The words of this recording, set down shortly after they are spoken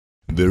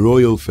The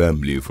royal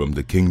family from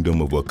the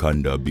kingdom of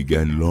Wakanda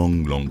began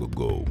long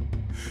ago.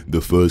 The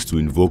first to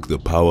invoke the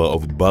power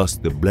of Bas,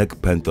 the Black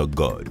Panther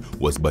god,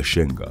 was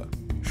Bashenga.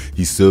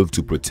 He served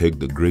to protect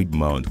the great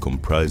mound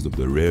comprised of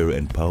the rare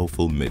and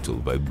powerful metal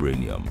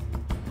vibranium.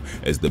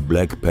 As the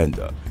Black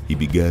Panther, he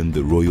began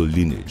the royal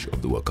lineage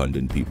of the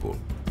Wakandan people.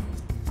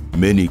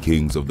 Many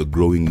kings of the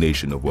growing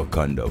nation of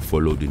Wakanda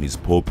followed in his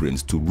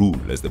pawprints to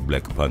rule as the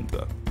Black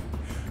Panther.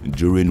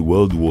 During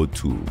World War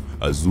II,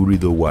 Azuri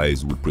the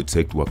Wise would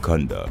protect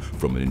Wakanda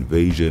from an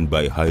invasion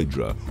by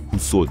Hydra who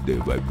sought their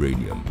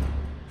vibranium.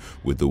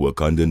 With the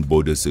Wakandan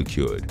border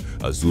secured,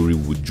 Azuri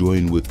would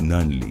join with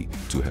Nanli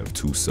to have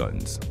two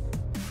sons.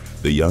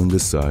 The younger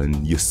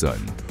son,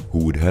 Yasan,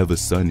 who would have a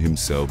son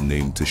himself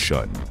named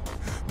Tashan.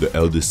 The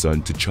elder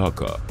son,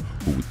 T'Chaka,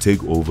 who would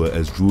take over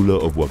as ruler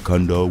of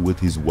Wakanda with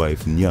his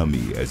wife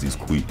Nyami as his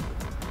queen.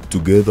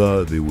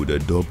 Together, they would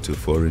adopt a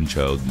foreign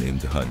child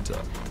named Hunter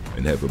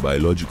and have a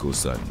biological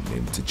son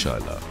named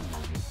T'Challa.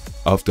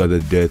 After the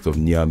death of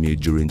Nyami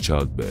during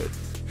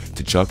childbirth,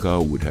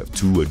 T'Chaka would have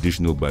two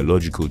additional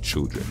biological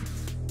children.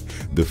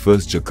 The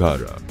first,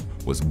 Chakara,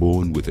 was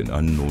born with an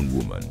unknown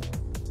woman.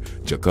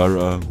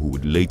 Chakara, who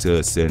would later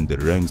ascend the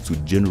ranks to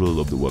general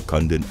of the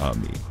Wakandan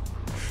army.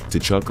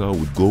 T'Chaka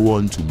would go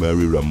on to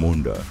marry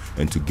Ramonda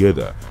and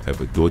together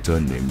have a daughter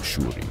named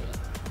Shuri.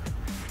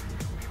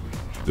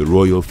 The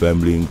royal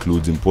family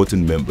includes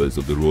important members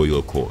of the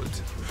royal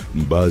court.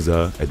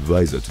 Mbaza,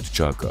 advisor to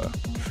T'Chaka,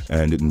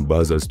 and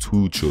Mbaza's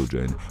two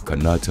children,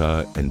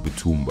 Kanata and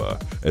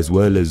Butumba, as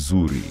well as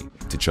Zuri,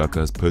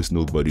 T'Chaka's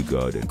personal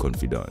bodyguard and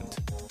confidant.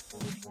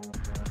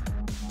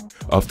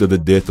 After the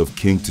death of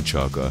King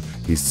T'Chaka,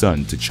 his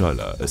son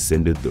T'Challa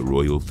ascended the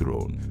royal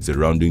throne.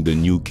 Surrounding the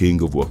new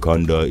king of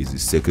Wakanda is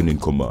his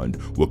second-in-command,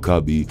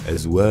 Wakabi,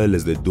 as well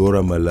as the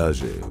Dora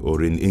Milaje,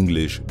 or in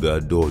English, the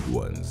Adored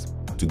Ones.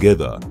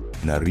 Together,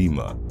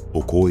 Narima,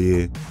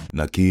 Okoye,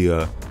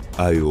 Nakia,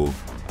 Ayo,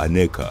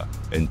 Aneka,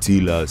 and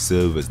Tila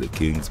serve as the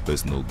king's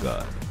personal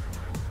guard.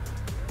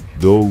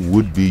 Though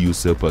would-be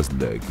usurpers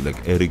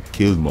like Eric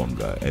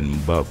Killmonger and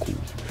M'Baku,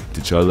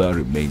 T'Challa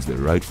remains the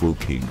rightful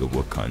king of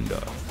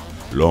Wakanda.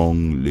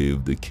 Long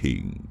live the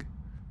king.